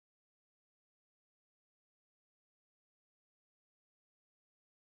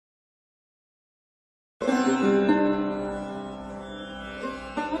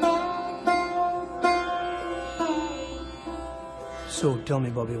So, tell me,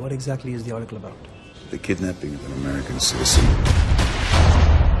 Bobby, what exactly is the article about? The kidnapping of an American citizen.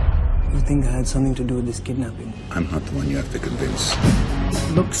 You think I had something to do with this kidnapping? I'm not the one you have to convince.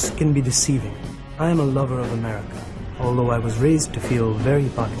 Looks can be deceiving. I am a lover of America, although I was raised to feel very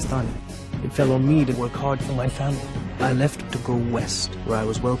Pakistani. It fell on me to work hard for my family. I left to go west, where I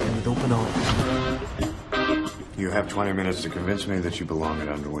was welcomed with open arms. You have 20 minutes to convince me that you belong at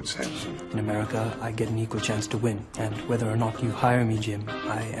Underwood Sampson. In America, I get an equal chance to win. And whether or not you hire me, Jim,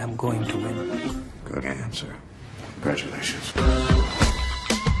 I am going to win. Good answer. Congratulations.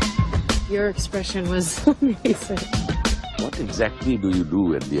 Your expression was amazing. What exactly do you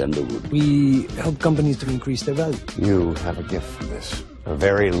do at the Underwood? We help companies to increase their value. You have a gift for this. A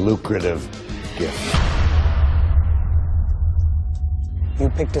very lucrative gift. You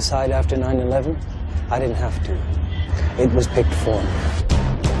picked a side after 9/11? I didn't have to. It was picked for me.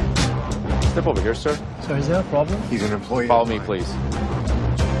 Step over here, sir. Sir, is there a problem? He's an employee. Follow me, please.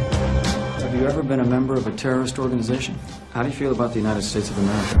 Have you ever been a member of a terrorist organization? How do you feel about the United States of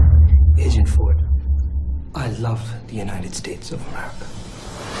America? Agent Ford, I love the United States of America.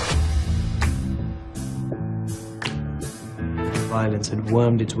 Violence had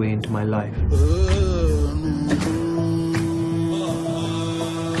wormed its way into my life.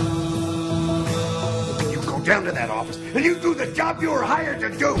 Down to that office, and you do the job you were hired to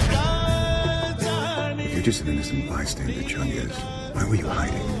do. If you're just an innocent bystander, Chungus, why were you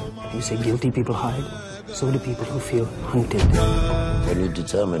hiding? You say guilty people hide, so do people who feel hunted. When you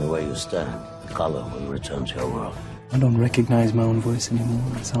determine where you stand, color will return to your world. I don't recognize my own voice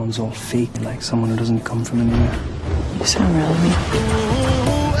anymore. It sounds all fake, like someone who doesn't come from anywhere. You sound really mean.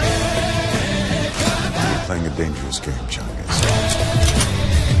 You're playing a dangerous game, Chungus.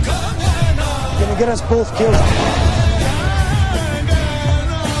 Gonna get us both killed.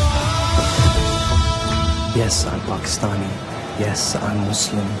 Yes, I'm Pakistani. Yes, I'm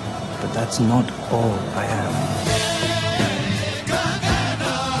Muslim. But that's not all I am.